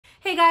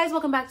Hey guys,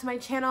 welcome back to my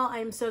channel. I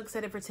am so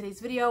excited for today's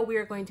video. We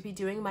are going to be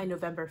doing my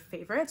November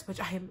favorites, which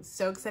I am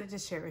so excited to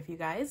share with you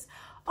guys.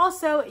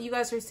 Also, you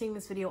guys are seeing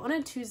this video on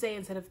a Tuesday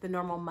instead of the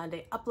normal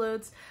Monday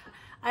uploads.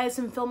 I had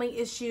some filming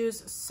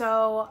issues,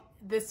 so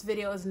this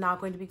video is not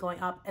going to be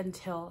going up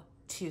until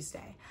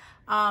Tuesday.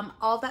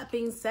 All that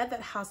being said,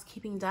 that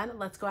housekeeping done,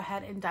 let's go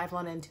ahead and dive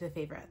on into the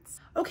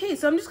favorites. Okay,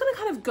 so I'm just gonna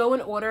kind of go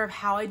in order of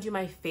how I do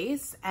my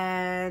face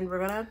and we're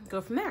gonna go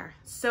from there.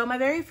 So my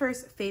very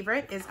first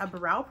favorite is a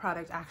brow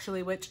product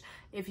actually, which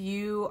if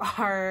you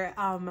are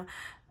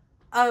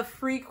a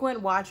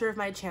frequent watcher of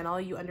my channel,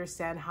 you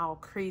understand how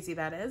crazy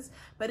that is.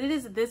 But it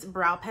is this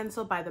brow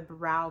pencil by the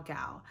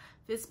BrowGal.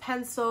 This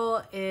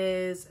pencil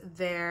is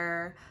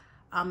their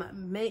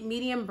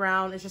medium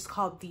brown. It's just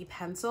called the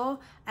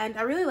pencil, and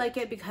I really like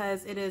it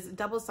because it is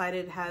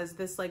double-sided. It has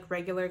this like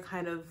regular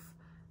kind of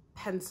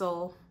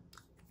pencil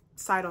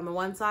side on the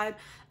one side,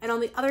 and on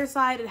the other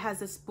side it has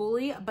this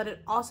spoolie, but it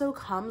also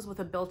comes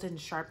with a built-in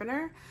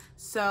sharpener.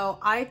 So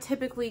I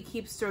typically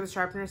keep the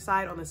sharpener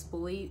side on the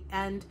spoolie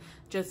end,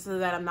 just so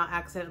that I'm not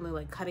accidentally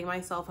like cutting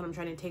myself when I'm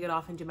trying to take it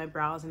off and do my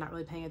brows and not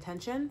really paying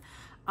attention.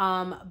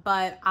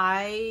 But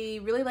I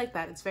really like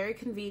that. It's very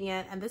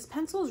convenient, and this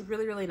pencil is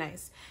really, really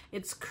nice.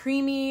 It's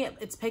creamy,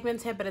 it's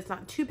pigmented, but it's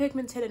not too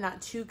pigmented and not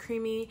too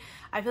creamy.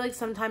 I feel like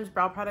sometimes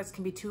brow products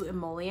can be too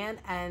emollient,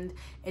 and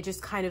it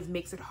just kind of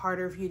makes it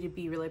harder for you to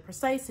be really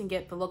precise and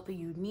get the look that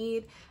you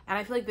need. And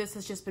I feel like this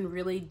has just been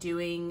really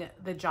doing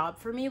the job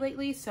for me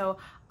lately. So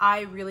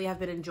I really have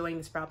been enjoying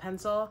this brow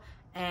pencil.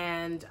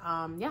 And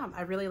yeah,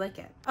 I really like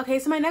it. Okay,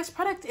 so my next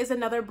product is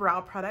another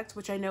brow product,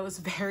 which I know is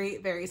very,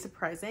 very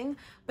surprising,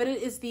 but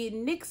it is the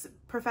NYX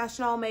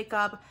Professional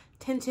Makeup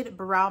Tinted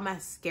Brow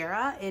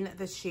Mascara in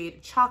the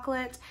shade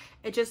Chocolate.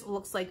 It just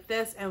looks like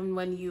this, and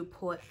when you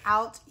pull it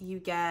out, you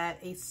get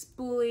a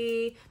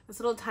spoolie,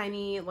 this little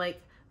tiny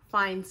like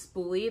fine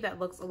spoolie that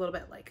looks a little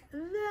bit like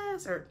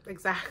this, or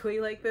exactly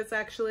like this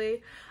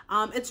actually.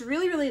 It's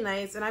really, really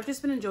nice, and I've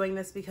just been enjoying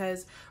this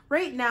because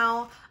right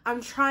now I'm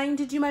trying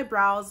to do my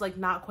brows like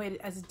not quite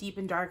as deep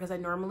and dark as I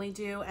normally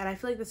do, and I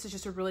feel like this is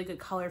just a really good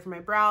color for my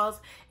brows.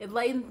 It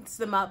lightens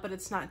them up, but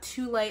it's not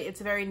too light.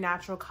 It's a very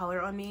natural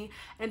color on me,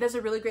 and it does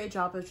a really great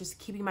job of just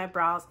keeping my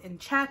brows in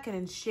check and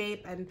in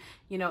shape and,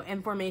 you know,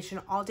 in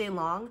formation all day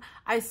long.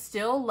 I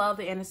still love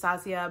the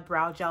Anastasia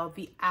brow gel,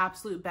 the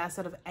absolute best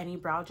out of any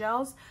brow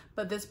gels,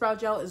 but this brow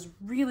gel is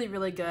really,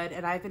 really good,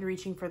 and I've been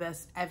reaching for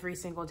this every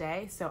single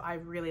day, so I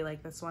really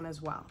like this one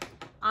as well.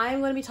 I'm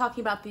going to be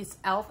talking about this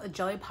e.l.f.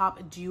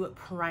 Jellypop Dew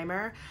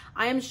Primer.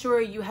 I am sure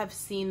you have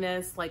seen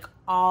this like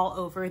all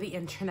over the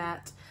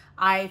internet.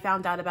 I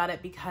found out about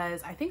it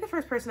because I think the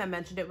first person that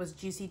mentioned it was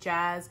Juicy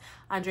Jazz.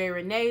 Andrea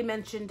Renee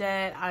mentioned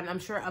it, and I'm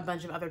sure a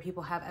bunch of other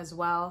people have as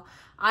well.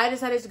 I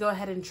decided to go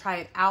ahead and try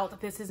it out.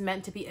 This is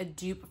meant to be a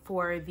dupe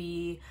for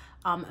the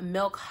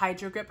Milk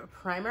Hydro Grip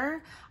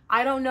Primer.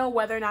 I don't know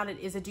whether or not it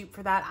is a dupe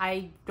for that.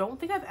 I don't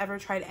think I've ever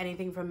tried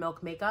anything from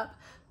Milk Makeup,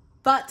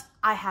 but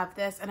I have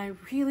this and I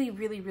really,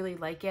 really, really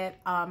like it.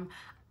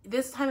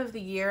 This time of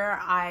the year,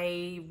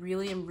 I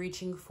really am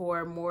reaching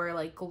for more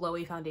like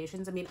glowy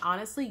foundations. I mean,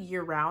 honestly,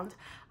 year round,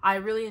 I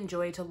really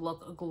enjoy to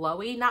look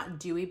glowy, not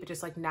dewy, but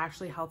just like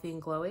naturally healthy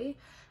and glowy.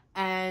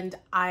 And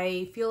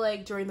I feel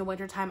like during the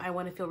winter time, I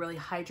want to feel really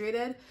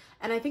hydrated.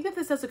 And I think that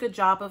this does a good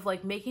job of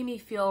like making me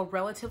feel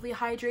relatively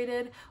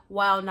hydrated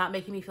while not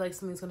making me feel like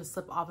something's going to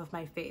slip off of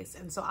my face.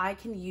 And so I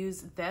can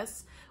use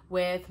this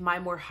with my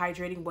more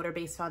hydrating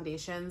water-based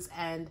foundations,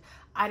 and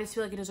I just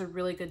feel like it does a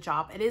really good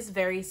job. It is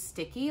very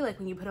sticky. Like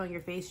when you put it on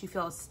your face, you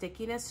feel a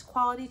stickiness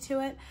quality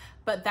to it,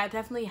 but that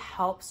definitely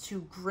helps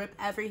to grip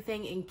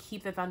everything and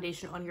keep the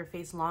foundation on your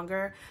face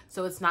longer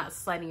so it's not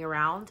sliding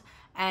around.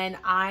 And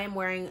I'm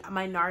wearing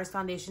my NARS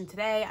foundation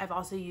today. I've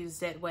also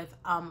used it with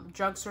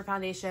drugstore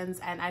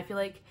foundations, and I feel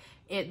like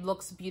it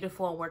looks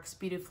beautiful and works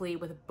beautifully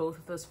with both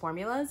of those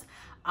formulas.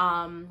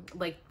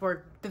 Like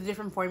for the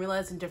different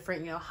formulas and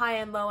different, you know, high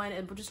end, low end,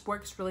 it just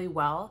works really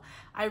well.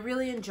 I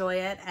really enjoy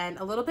it, and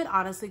a little bit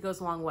honestly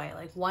goes a long way.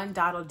 Like one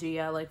dot will do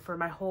ya. Like for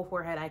my whole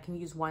forehead, I can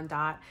use one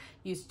dot,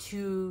 use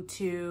 2,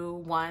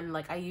 2, 1.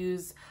 Like I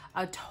use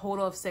a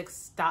total of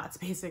 6 dots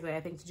basically, I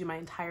think, to do my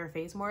entire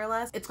face more or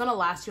less. It's gonna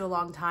last you a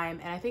long time,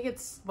 and I think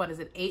it's, what is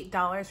it,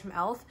 $8 from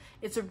e.l.f.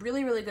 It's a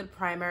really, really good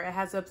primer. It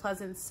has a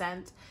pleasant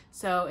scent,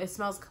 so it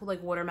smells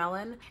like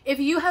watermelon. If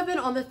you have been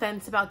on the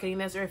fence about getting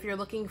this, or if you're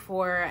looking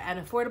for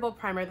an affordable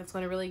primer that's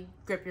going to really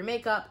grip your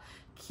makeup,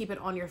 keep it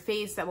on your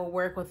face, that will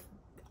work with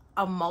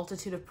a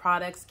multitude of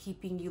products,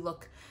 keeping you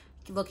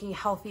looking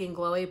healthy and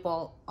glowy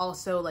while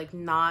also like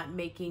not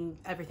making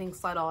everything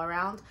slide all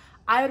around,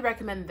 I would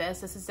recommend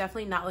this. This is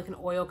definitely not like an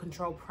oil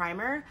control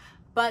primer,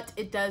 but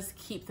it does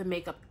keep the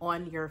makeup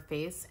on your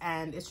face,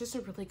 and it's just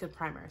a really good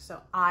primer.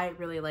 So I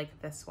really like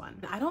this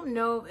one. I don't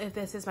know if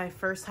this is my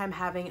first time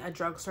having a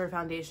drugstore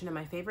foundation in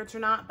my favorites or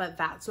not, but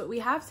that's what we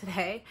have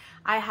today.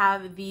 I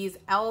have these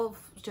e.l.f.,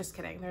 just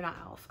kidding, they're not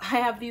e.l.f. I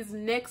have these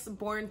NYX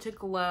Born to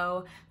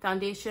Glow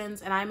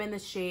foundations, and I'm in the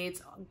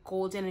shades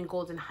Golden and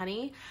Golden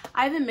Honey.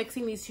 I've been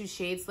mixing these two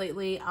shades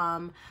lately.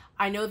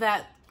 I know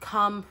that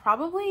come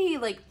probably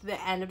like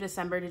the end of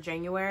December to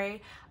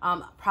January,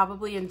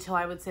 probably until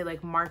I would say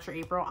like March or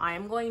April, I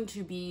am going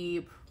to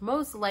be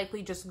most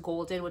likely just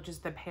golden, which is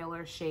the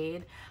paler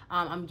shade.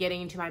 I'm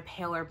getting into my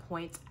paler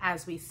points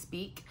as we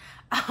speak.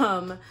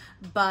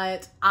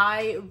 But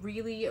I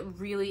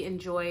really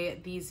enjoy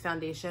these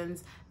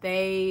foundations.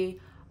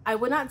 I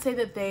would not say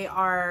that they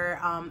are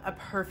a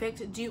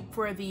perfect dupe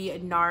for the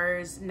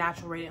NARS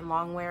Natural Radiant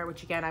Longwear,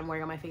 which again, I'm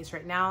wearing on my face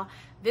right now.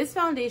 This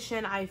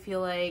foundation, I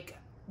feel like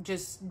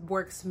just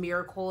works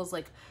miracles,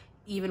 like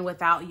even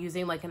without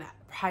using like an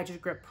Hydro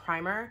Grip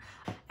primer,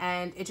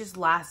 and it just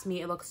lasts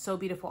me. It looks so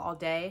beautiful all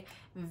day.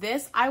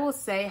 This, I will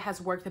say, has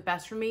worked the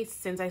best for me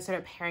since I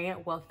started pairing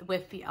it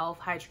with the e.l.f.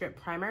 Hydro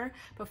Grip primer.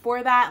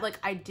 Before that, like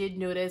I did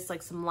notice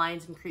like some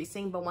lines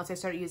increasing, but once I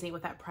started using it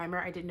with that primer,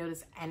 I didn't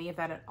notice any of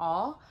that at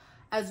all.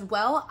 As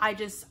well, I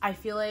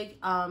feel like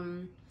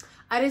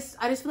I just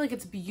feel like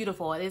it's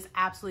beautiful. It is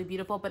absolutely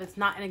beautiful, but it's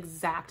not an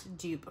exact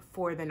dupe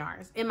for the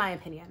NARS, in my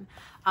opinion.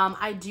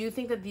 I do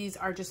think that these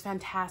are just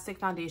fantastic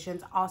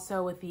foundations.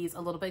 Also with these, a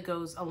little bit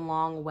goes a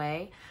long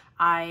way.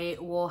 I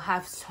will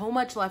have so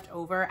much left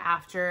over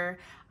after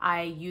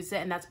I use it,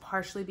 and that's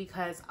partially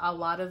because a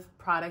lot of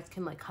products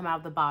can like come out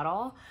of the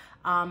bottle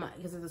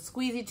because it's a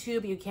squeezy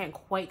tube. You can't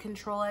quite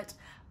control it.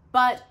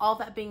 But all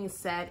that being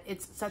said,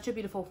 it's such a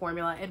beautiful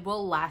formula. It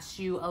will last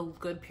you a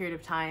good period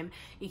of time.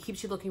 It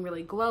keeps you looking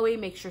really glowy,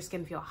 makes your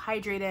skin feel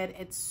hydrated.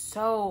 It's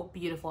so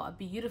beautiful, a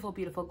beautiful,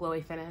 beautiful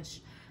glowy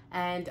finish.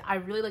 And I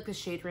really like the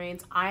shade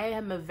range. I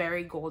am a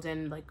very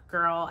golden like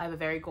girl. I have a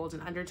very golden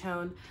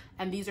undertone,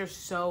 and these are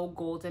so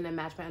golden and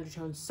match my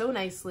undertone so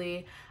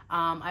nicely.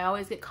 I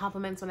always get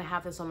compliments when I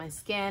have this on my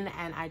skin,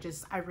 and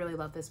I really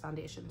love this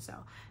foundation. So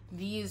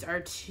these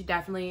are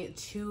definitely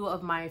two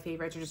of my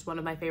favorites, or just one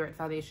of my favorite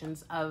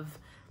foundations of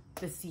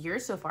this year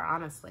so far,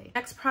 honestly.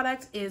 Next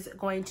product is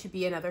going to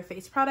be another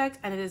face product,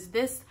 and it is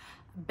this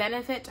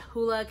Benefit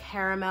Hoola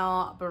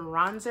Caramel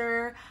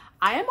Bronzer.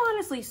 I am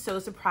honestly so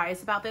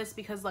surprised about this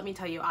because let me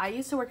tell you, I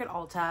used to work at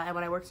Ulta, and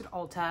when I worked at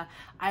Ulta,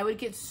 I would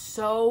get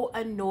so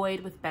annoyed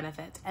with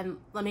Benefit, and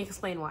let me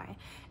explain why.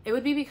 It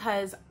would be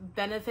because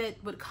Benefit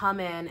would come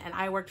in, and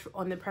I worked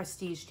on the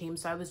prestige team,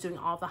 so I was doing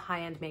all the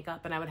high-end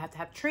makeup, and I would have to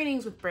have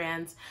trainings with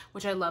brands,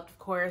 which I loved, of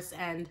course,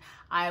 and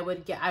I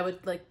would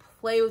like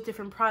play with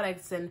different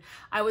products, and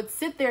I would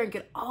sit there and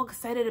get all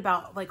excited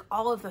about like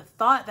all of the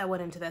thought that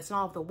went into this and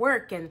all of the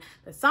work and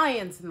the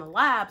science and the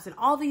labs and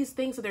all these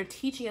things that they're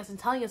teaching us and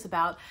telling us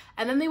about.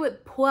 And then they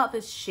would pull out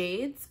the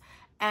shades,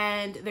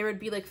 and there would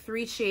be like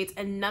 3 shades,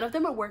 and none of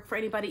them would work for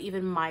anybody,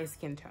 even my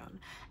skin tone.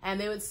 And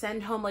they would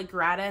send home like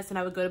gratis, and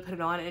I would go to put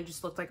it on, and it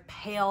just looked like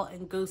pale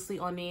and ghostly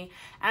on me.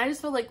 And I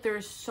just feel like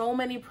there's so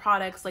many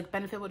products, like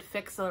Benefit would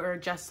fix or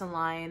adjust a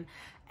line,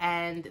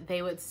 and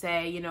they would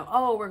say, you know,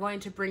 oh, we're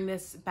going to bring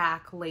this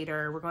back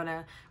later. We're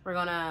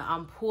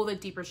gonna pull the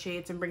deeper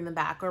shades and bring them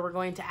back, or we're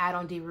going to add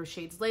on deeper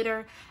shades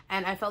later.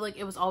 And I felt like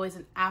it was always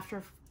an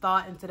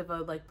afterthought instead of a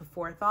like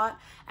before thought.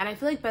 And I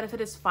feel like Benefit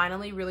is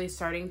finally really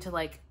starting to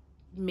like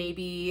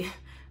maybe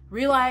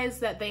realize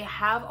that they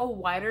have a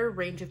wider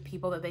range of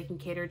people that they can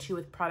cater to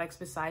with products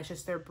besides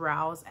just their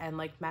brows and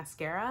like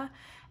mascara.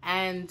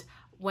 And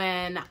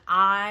when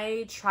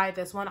I tried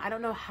this one, I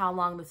don't know how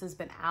long this has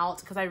been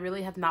out because I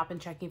really have not been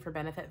checking for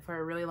Benefit for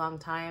a really long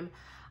time.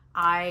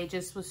 I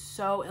just was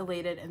so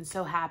elated and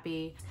so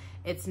happy.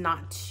 It's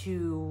not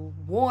too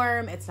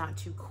warm, it's not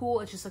too cool,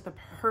 it's just like the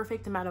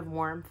perfect amount of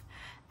warmth.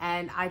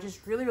 And I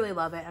just really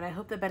love it. And I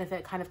hope that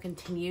Benefit kind of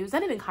continues,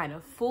 not even kind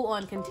of, full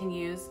on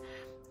continues,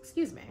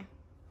 excuse me,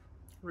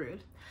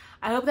 rude.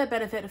 I hope that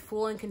Benefit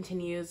full on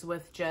continues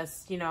with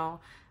just, you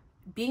know,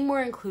 being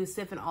more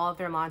inclusive in all of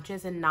their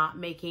launches and not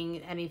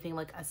making anything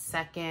like a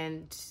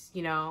second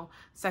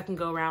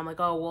go around, like,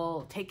 oh,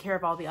 we'll take care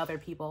of all the other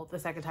people the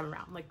second time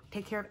around. Like,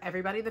 take care of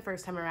everybody the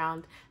first time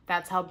around.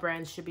 That's how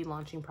brands should be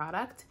launching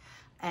product.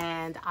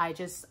 And I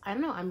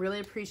don't know, I'm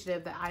really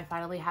appreciative that I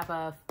finally have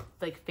a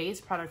like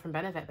face product from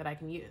Benefit that I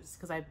can use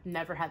because I've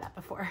never had that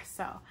before.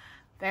 So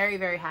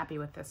very happy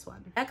with this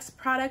one. Next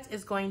product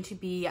is going to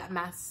be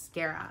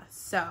mascara.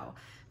 So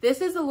this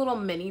is a little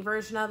mini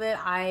version of it.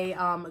 I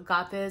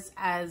got this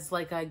as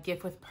like a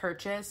gift with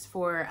purchase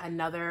for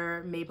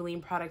another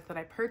Maybelline product that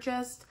I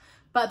purchased.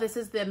 But this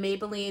is the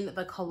Maybelline,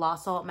 the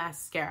Colossal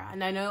Mascara.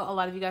 And I know a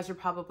lot of you guys are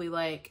probably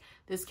like,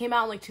 this came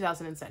out in like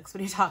 2006.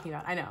 What are you talking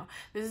about? I know.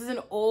 This is an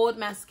old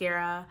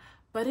mascara,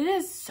 but it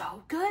is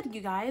so good, you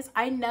guys.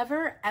 I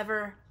never,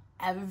 ever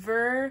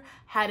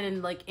had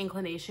an like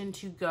inclination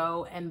to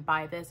go and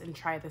buy this and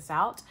try this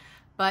out.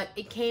 But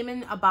it came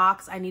in a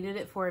box. I needed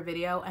it for a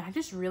video, and I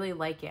just really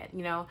like it.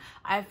 You know,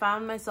 I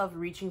found myself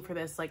reaching for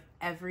this like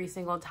every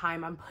single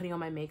time I'm putting on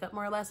my makeup,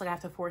 more or less. Like I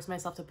have to force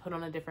myself to put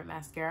on a different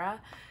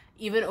mascara,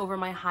 even over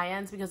my high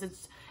ends, because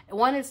it's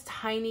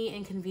tiny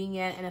and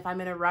convenient. And if I'm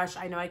in a rush,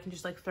 I know I can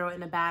just like throw it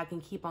in a bag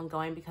and keep on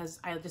going because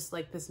I just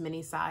like this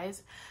mini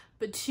size.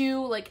 But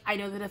 2, like, I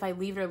know that if I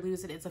leave it or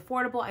lose it, it's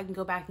affordable. I can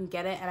go back and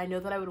get it. And I know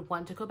that I would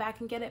want to go back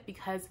and get it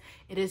because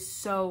it is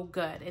so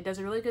good. It does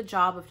a really good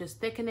job of just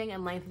thickening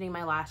and lengthening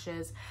my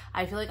lashes.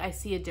 I feel like I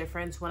see a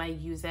difference when I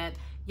use it.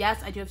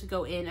 Yes, I do have to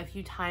go in a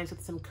few times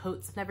with some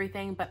coats and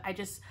everything, but I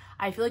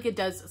feel like it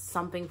does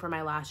something for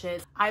my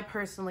lashes. I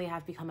personally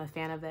have become a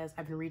fan of this.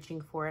 I've been reaching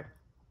for it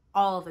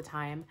all of the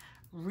time.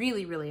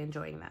 Really, really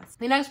enjoying this.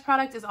 The next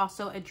product is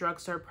also a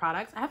drugstore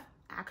product. I have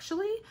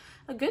actually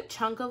a good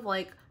chunk of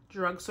like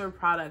drugstore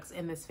products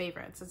in this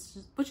favorites,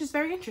 which is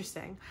very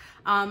interesting.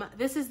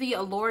 This is the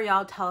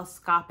L'Oreal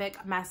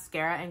Telescopic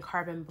Mascara in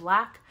Carbon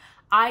Black.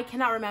 I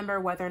cannot remember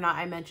whether or not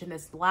I mentioned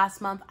this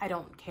last month. I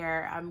don't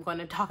care. I'm going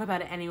to talk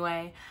about it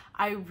anyway.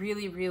 I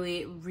really,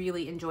 really,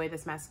 really enjoy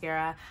this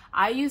mascara.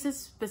 I use this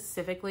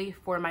specifically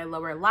for my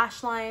lower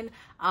lash line.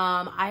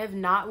 I have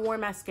not worn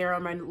mascara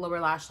on my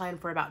lower lash line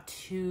for about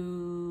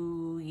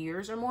 2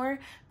 years or more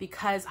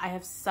because I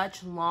have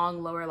such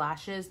long lower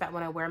lashes that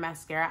when I wear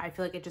mascara, I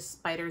feel like it just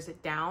spiders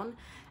it down.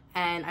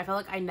 And I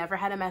felt like I never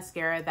had a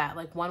mascara that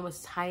like one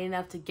was tiny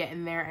enough to get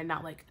in there and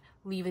not like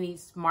leave any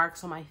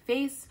marks on my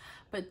face,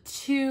 but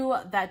two,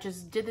 that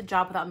just did the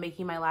job without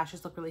making my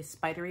lashes look really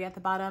spidery at the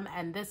bottom,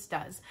 and this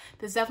does.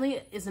 This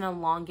definitely is an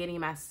elongating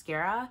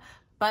mascara,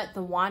 but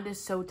the wand is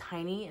so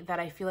tiny that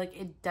I feel like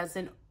it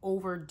doesn't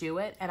overdo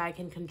it, and I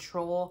can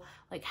control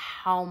like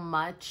how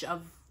much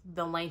of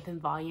the length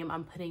and volume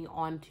I'm putting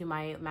onto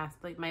my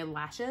my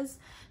lashes.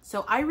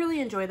 So I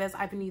really enjoy this.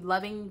 I've been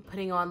loving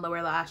putting on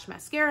lower lash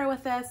mascara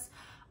with this.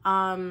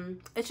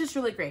 It's just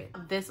really great.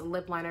 This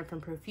lip liner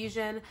from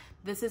Profusion,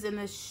 this is in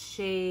the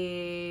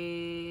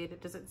shade,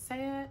 does it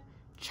say it?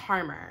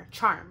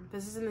 Charm.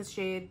 This is in the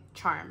shade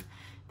Charm.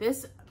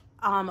 This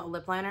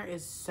lip liner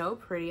is so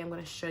pretty. I'm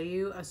going to show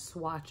you a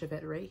swatch of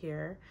it right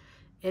here.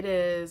 It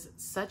is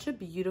such a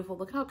beautiful,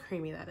 look how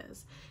creamy that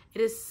is.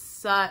 It is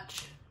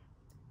such,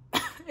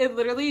 it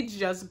literally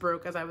just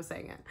broke as I was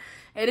saying it.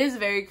 It is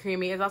very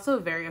creamy. It's also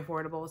very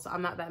affordable, so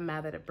I'm not that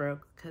mad that it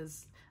broke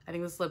because I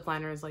think this lip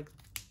liner is like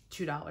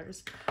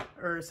 $2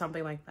 or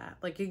something like that.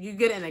 Like you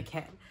get it in a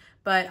kit,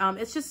 but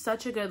it's just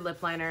such a good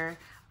lip liner.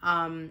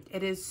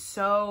 It is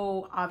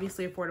so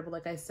obviously affordable,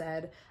 like I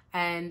said,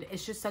 and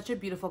it's just such a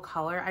beautiful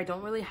color. I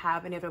don't really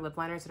have any other lip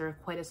liners that are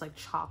quite as like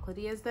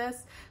chocolatey as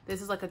this.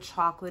 This is like a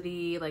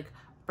chocolatey, like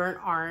burnt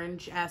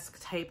orange-esque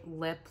type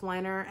lip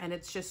liner, and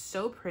it's just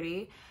so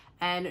pretty.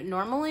 And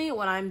normally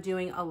when I'm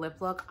doing a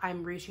lip look,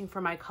 I'm reaching for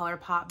my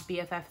ColourPop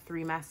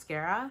BFF3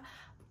 mascara,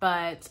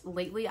 but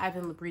lately I've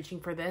been reaching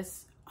for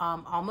this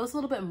almost a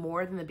little bit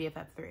more than the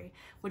BFF3,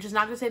 which is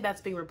not to say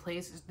that's being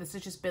replaced. This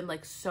has just been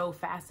like so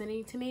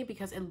fascinating to me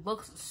because it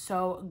looks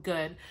so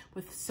good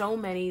with so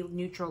many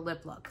neutral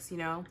lip looks, you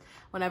know?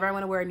 Whenever I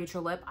want to wear a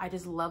neutral lip, I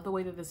just love the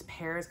way that this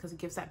pairs because it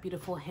gives that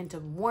beautiful hint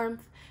of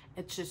warmth.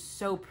 It's just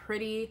so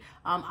pretty.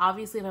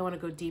 Obviously, if I want to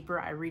go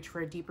deeper, I reach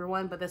for a deeper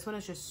one, but this one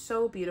is just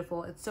so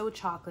beautiful. It's so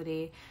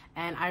chocolatey,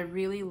 and I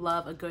really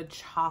love a good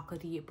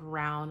chocolatey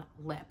brown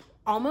lip.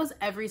 Almost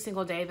every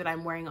single day that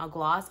I'm wearing a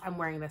gloss, I'm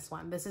wearing this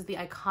one. This is the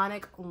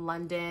iconic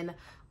London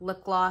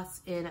lip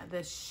gloss in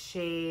the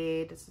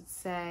shade, does it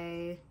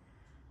say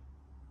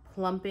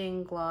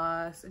Plumping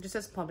Gloss? It just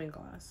says Plumping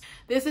Gloss.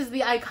 This is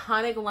the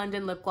iconic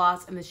London lip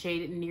gloss in the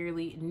shade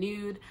Nearly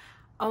Nude.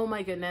 Oh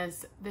my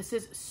goodness, this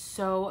is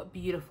so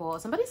beautiful.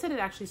 Somebody said it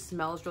actually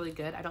smells really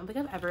good. I don't think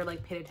I've ever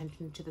like paid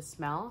attention to the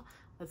smell.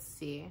 Let's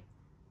see.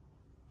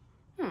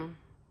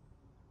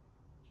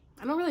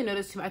 I don't really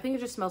notice too much. I think it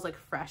just smells like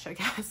fresh, I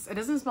guess. It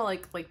doesn't smell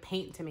like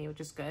paint to me,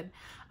 which is good.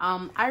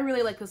 I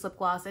really like this lip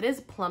gloss. It is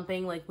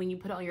plumping. Like when you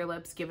put it on your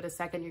lips, give it a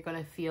second, you're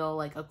gonna feel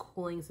like a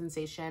cooling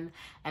sensation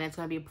and it's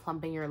gonna be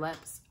plumping your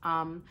lips.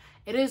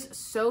 It is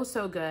so,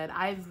 so good.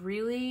 I've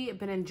really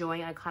been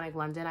enjoying Iconic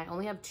London. I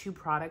only have 2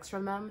 products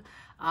from them,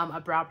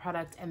 a brow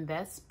product and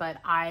this, but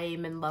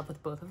I'm in love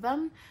with both of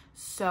them.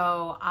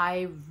 So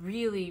I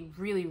really,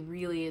 really,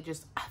 really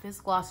just, this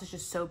gloss is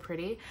just so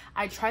pretty.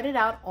 I tried it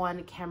out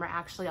on camera.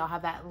 Actually, I'll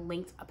have that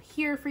linked up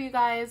here for you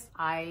guys.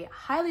 I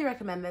highly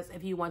recommend this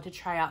if you want to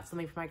try out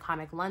something from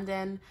Iconic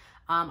London.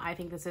 I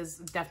think this is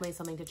definitely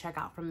something to check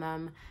out from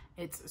them.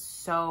 It's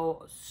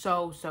so,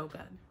 so, so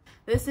good.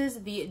 This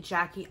is the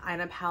Jackie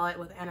Aina palette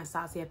with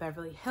Anastasia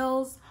Beverly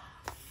Hills.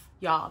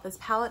 Y'all, this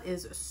palette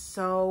is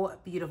so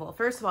beautiful.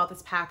 First of all,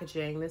 this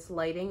packaging, this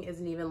lighting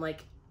isn't even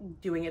like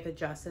doing it the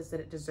justice that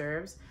it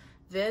deserves.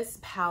 This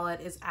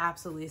palette is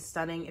absolutely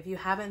stunning. If you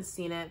haven't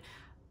seen it,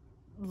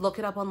 look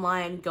it up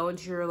online, go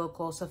into your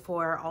local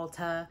Sephora,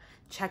 Ulta,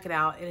 check it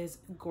out. It is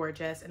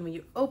gorgeous. And when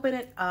you open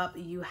it up,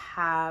 you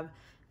have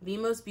the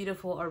most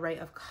beautiful array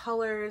of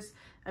colors.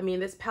 I mean,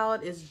 this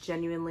palette is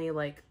genuinely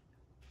like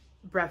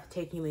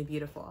breathtakingly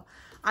beautiful.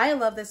 I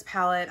love this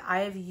palette.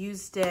 I have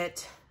used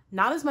it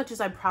not as much as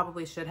I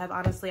probably should have,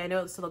 honestly. I know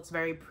it still looks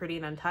very pretty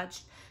and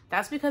untouched.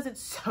 That's because it's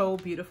so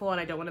beautiful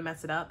and I don't want to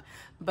mess it up,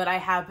 but I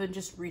have been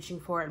just reaching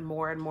for it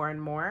more and more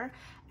and more.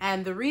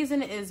 And the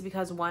reason is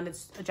because 1,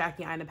 it's a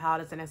Jackie Aina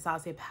palette, it's an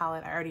Anastasia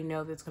palette. I already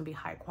know that it's gonna be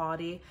high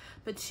quality.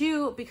 But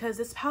 2, because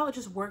this palette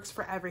just works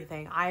for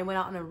everything. I went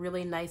out on a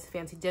really nice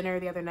fancy dinner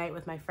the other night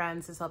with my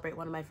friends to celebrate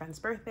one of my friends'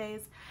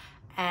 birthdays.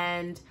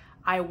 And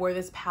I wore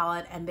this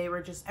palette and they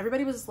were just,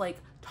 everybody was like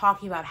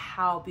talking about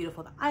how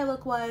beautiful the eye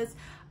look was.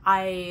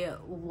 I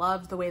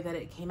loved the way that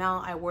it came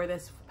out. I wore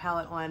this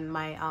palette on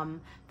my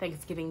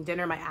Thanksgiving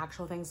dinner, my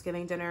actual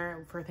Thanksgiving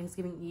dinner. For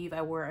Thanksgiving Eve,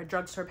 I wore a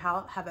drugstore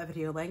palette, have that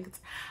video linked.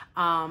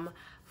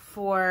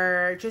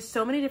 For just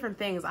so many different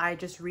things, I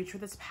just reached for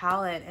this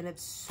palette, and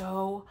it's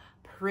so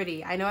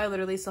pretty. I know I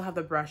literally still have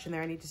the brush in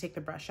there. I need to take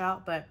the brush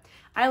out, but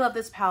I love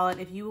this palette.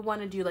 If you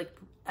want to do like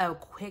a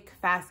quick,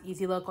 fast,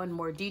 easy look, or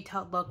more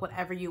detailed look,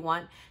 whatever you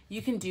want,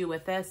 you can do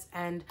with this.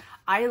 And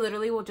I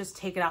literally will just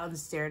take it out and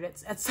stare at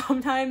it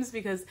sometimes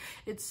because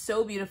it's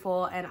so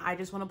beautiful, and I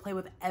just want to play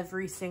with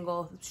every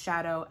single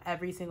shadow,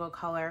 every single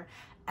color,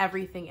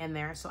 everything in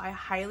there. So I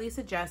highly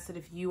suggest that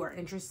if you are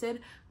interested,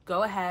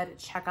 go ahead,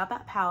 check out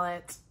that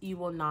palette. You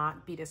will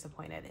not be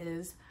disappointed. It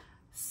is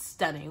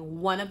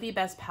stunning. One of the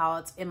best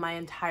palettes in my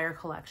entire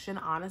collection,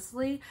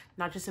 honestly,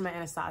 not just in my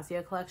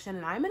Anastasia collection.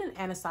 And I'm an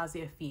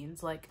Anastasia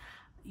fiend. Like,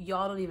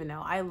 y'all don't even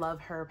know. I love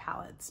her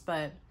palettes,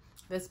 but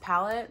this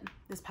palette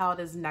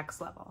is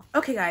next level.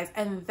 Okay guys,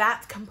 and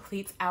that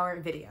completes our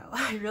video.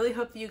 I really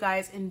hope that you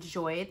guys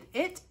enjoyed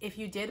it. If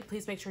you did,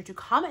 please make sure to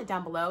comment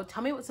down below.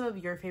 Tell me what some of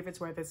your favorites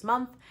were this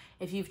month.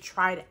 If you've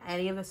tried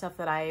any of the stuff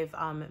that I've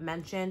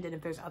mentioned, and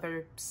if there's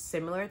other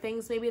similar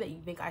things maybe that you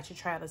think I should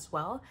try out as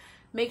well.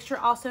 Make sure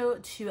also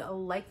to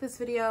like this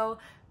video,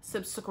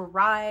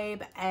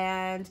 subscribe,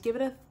 and give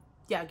it a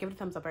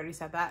thumbs up. I already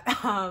said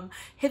that.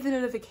 Hit the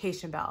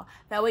notification bell.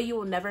 That way you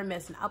will never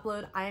miss an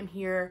upload. I am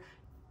here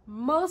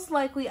most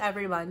likely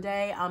every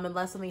Monday,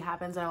 unless something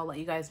happens, I will let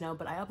you guys know,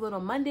 but I upload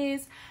on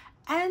Mondays.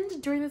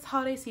 And during this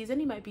holiday season,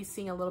 you might be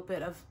seeing a little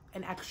bit of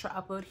an extra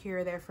upload here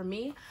or there from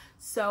me.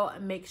 So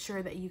make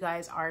sure that you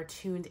guys are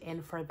tuned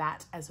in for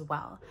that as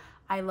well.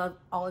 I love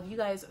all of you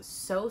guys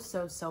so,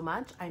 so, so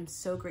much. I'm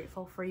so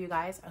grateful for you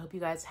guys. I hope you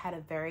guys had a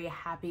very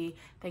happy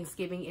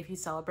Thanksgiving if you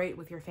celebrate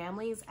with your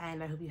families,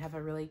 and I hope you have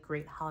a really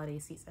great holiday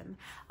season.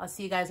 I'll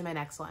see you guys in my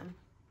next one.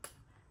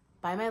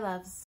 Bye, my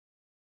loves.